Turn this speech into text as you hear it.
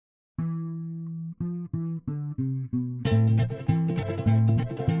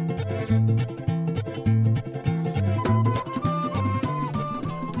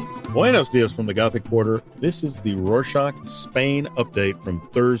Buenos dias from the Gothic Quarter. This is the Rorschach Spain update from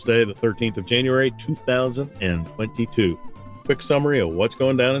Thursday, the 13th of January, 2022. Quick summary of what's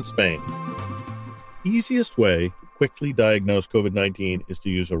going down in Spain. Easiest way to quickly diagnose COVID-19 is to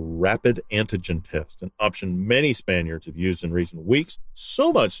use a rapid antigen test, an option many Spaniards have used in recent weeks,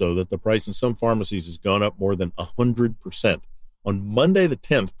 so much so that the price in some pharmacies has gone up more than 100%. On Monday the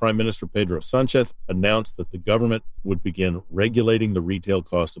 10th, Prime Minister Pedro Sanchez announced that the government would begin regulating the retail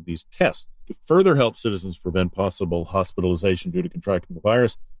cost of these tests. To further help citizens prevent possible hospitalization due to contracting the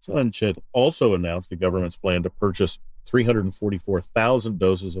virus, Sanchez also announced the government's plan to purchase 344,000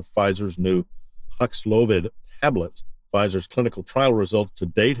 doses of Pfizer's new Paxlovid tablets. Pfizer's clinical trial results to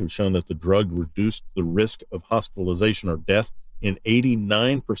date have shown that the drug reduced the risk of hospitalization or death in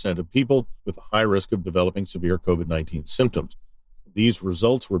 89% of people with a high risk of developing severe COVID-19 symptoms. These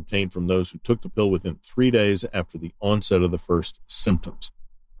results were obtained from those who took the pill within 3 days after the onset of the first symptoms.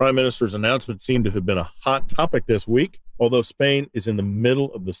 Prime Minister's announcement seemed to have been a hot topic this week. Although Spain is in the middle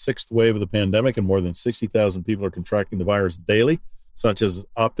of the sixth wave of the pandemic and more than 60,000 people are contracting the virus daily, Sanchez is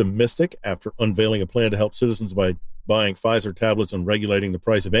optimistic after unveiling a plan to help citizens by buying Pfizer tablets and regulating the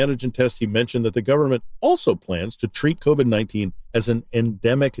price of antigen tests. He mentioned that the government also plans to treat COVID-19 as an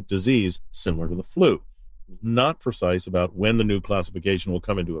endemic disease similar to the flu. Not precise about when the new classification will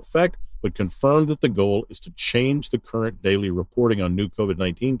come into effect, but confirmed that the goal is to change the current daily reporting on new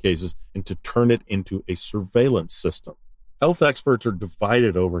COVID-19 cases and to turn it into a surveillance system. Health experts are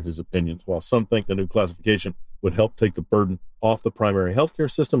divided over his opinions. While some think the new classification would help take the burden off the primary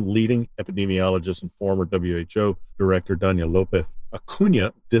healthcare system, leading epidemiologist and former WHO director Daniel López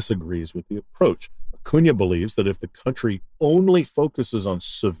Acuña disagrees with the approach. Acuña believes that if the country only focuses on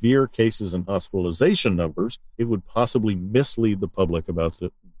severe cases and hospitalization numbers, it would possibly mislead the public about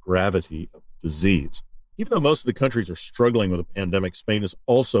the gravity of the disease. Even though most of the countries are struggling with a pandemic, Spain is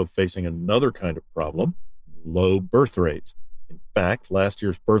also facing another kind of problem: low birth rates. In fact, last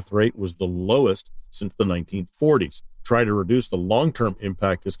year's birth rate was the lowest since the 1940s. Try to reduce the long-term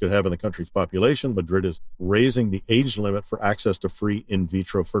impact this could have on the country's population, Madrid is raising the age limit for access to free in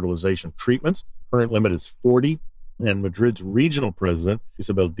vitro fertilization treatments. Current limit is 40, and Madrid's regional president,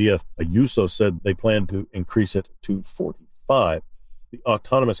 Isabel Díaz Ayuso, said they plan to increase it to 45. The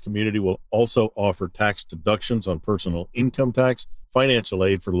autonomous community will also offer tax deductions on personal income tax, financial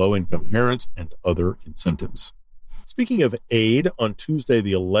aid for low-income parents, and other incentives. Speaking of aid, on Tuesday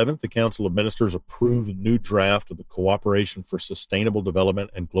the 11th, the Council of Ministers approved a new draft of the Cooperation for Sustainable Development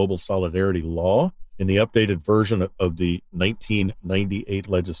and Global Solidarity Law. In the updated version of the 1998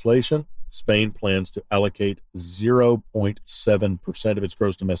 legislation, Spain plans to allocate 0.7% of its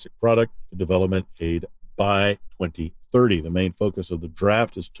gross domestic product to development aid by 2030. The main focus of the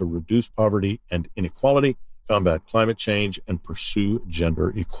draft is to reduce poverty and inequality, combat climate change, and pursue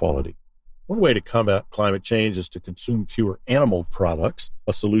gender equality. One way to combat climate change is to consume fewer animal products,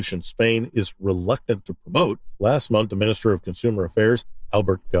 a solution Spain is reluctant to promote. Last month, the Minister of Consumer Affairs,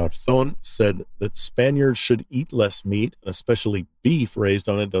 Albert Garzón, said that Spaniards should eat less meat, and especially beef raised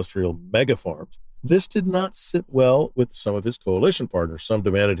on industrial megafarms. This did not sit well with some of his coalition partners. Some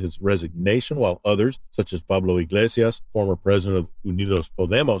demanded his resignation, while others, such as Pablo Iglesias, former president of Unidos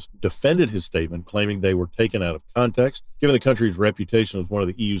Podemos, defended his statement, claiming they were taken out of context. Given the country's reputation as one of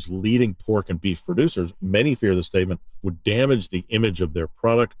the EU's leading pork and beef producers, many fear the statement would damage the image of their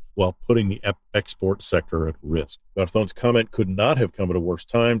product while putting the export sector at risk. Garzón's comment could not have come at a worse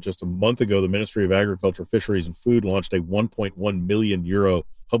time. Just a month ago, the Ministry of Agriculture, Fisheries and Food launched a €1.1 million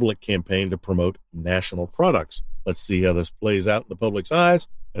public campaign to promote national products. Let's see how this plays out in the public's eyes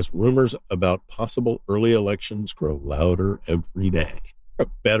as rumors about possible early elections grow louder every day. A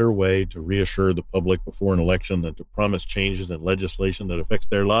better way to reassure the public before an election than to promise changes in legislation that affects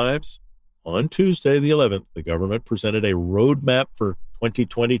their lives? On Tuesday, the 11th, the government presented a roadmap for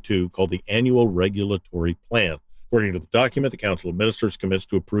 2022 called the Annual Regulatory Plan. According to the document, the Council of Ministers commits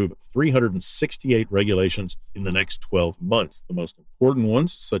to approve 368 regulations in the next 12 months. The most important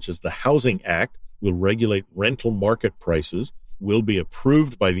ones, such as the Housing Act, will regulate rental market prices, will be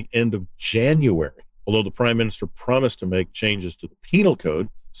approved by the end of January. Although the Prime Minister promised to make changes to the penal code,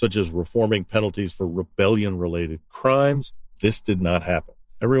 such as reforming penalties for rebellion-related crimes, this did not happen.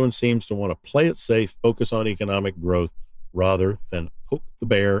 Everyone seems to want to play it safe, focus on economic growth, rather than poke the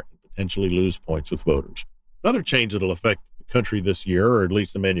bear and potentially lose points with voters. Another change that will affect the country this year, or at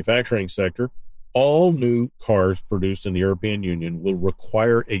least the manufacturing sector, all new cars produced in the European Union will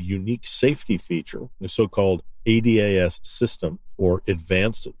require a unique safety feature, the so-called ADAS system, or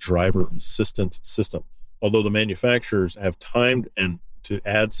Advanced Driver Assistance System. Although the manufacturers have timed and to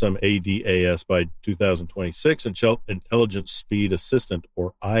add some ADAS by 2026, Intelligent Speed Assistant,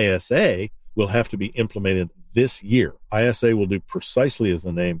 or ISA, will have to be implemented this year. ISA will do precisely as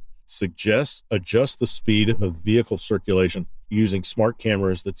the name suggests, adjust the speed of vehicle circulation using smart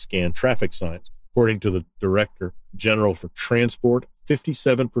cameras that scan traffic signs. According to the Director General for Transport,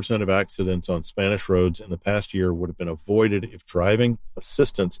 57% of accidents on Spanish roads in the past year would have been avoided if driving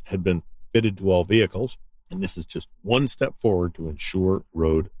assistance had been fitted to all vehicles. And this is just one step forward to ensure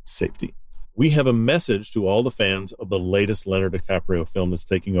road safety. We have a message to all the fans of the latest Leonardo DiCaprio film that's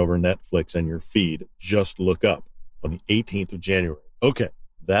taking over Netflix and your feed. Just look up on the 18th of January. Okay,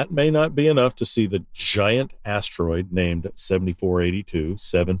 that may not be enough to see the giant asteroid named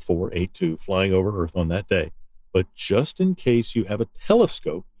 7482 flying over Earth on that day. But just in case you have a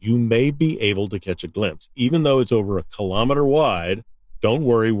telescope, you may be able to catch a glimpse. Even though it's over a kilometer wide, don't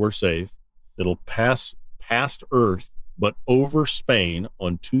worry, we're safe. It'll pass past Earth, but over Spain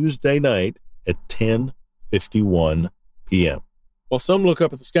on Tuesday night at 10:51 p.m. While some look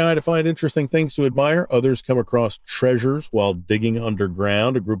up at the sky to find interesting things to admire, others come across treasures while digging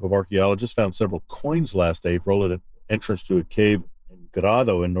underground. A group of archaeologists found several coins last April at an entrance to a cave in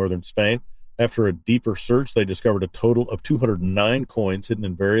Grado in northern Spain. After a deeper search, they discovered a total of 209 coins hidden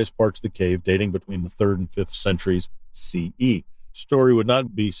in various parts of the cave dating between the 3rd and 5th centuries CE. Story would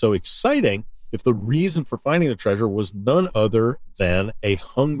not be so exciting if the reason for finding the treasure was none other than a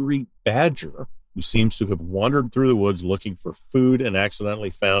hungry badger who seems to have wandered through the woods looking for food and accidentally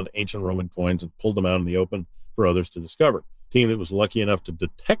found ancient Roman coins and pulled them out in the open for others to discover. The team that was lucky enough to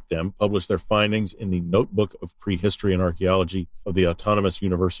detect them published their findings in the Notebook of Prehistory and Archaeology of the Autonomous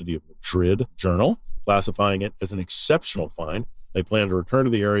University of Madrid journal, classifying it as an exceptional find. They plan to return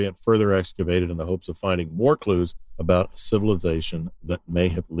to the area and further excavate it in the hopes of finding more clues about a civilization that may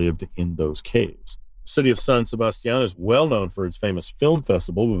have lived in those caves. The city of San Sebastián is well known for its famous film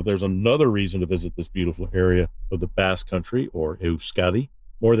festival, but there's another reason to visit this beautiful area of the Basque Country, or Euskadi.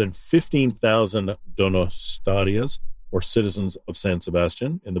 More than 15,000 donostarias, or citizens of San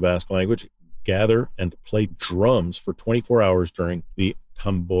Sebastián in the Basque language, gather and play drums for 24 hours during the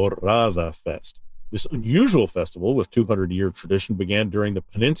Tamborrada Fest. This unusual festival, with 200-year tradition, began during the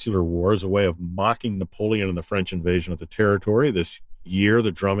Peninsular War as a way of mocking Napoleon and the French invasion of the territory. This year,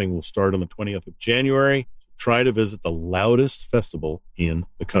 the drumming will start on the 20th of January. Try to visit the loudest festival in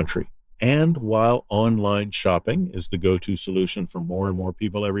the country. And while online shopping is the go-to solution for more and more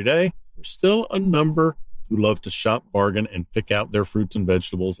people every day, there's still a number who love to shop, bargain, and pick out their fruits and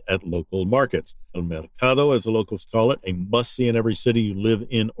vegetables at local markets. El Mercado, as the locals call it, a must-see in every city you live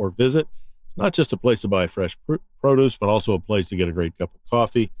in or visit. It's not just a place to buy fresh produce, but also a place to get a great cup of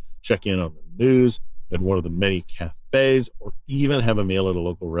coffee, check in on the news at one of the many cafes, or even have a meal at a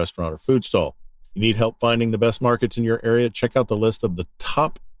local restaurant or food stall. You need help finding the best markets in your area? Check out the list of the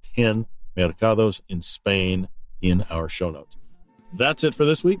top 10 mercados in Spain in our show notes. That's it for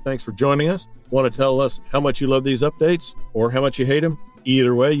this week. Thanks for joining us. Want to tell us how much you love these updates or how much you hate them?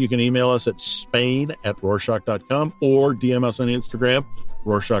 Either way, you can email us at spain@rorschach.com or DM us on Instagram,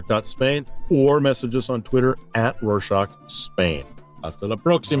 Rorschach.Spain, or message us on Twitter @RorschachSpain. Hasta la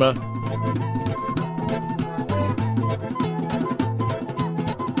próxima.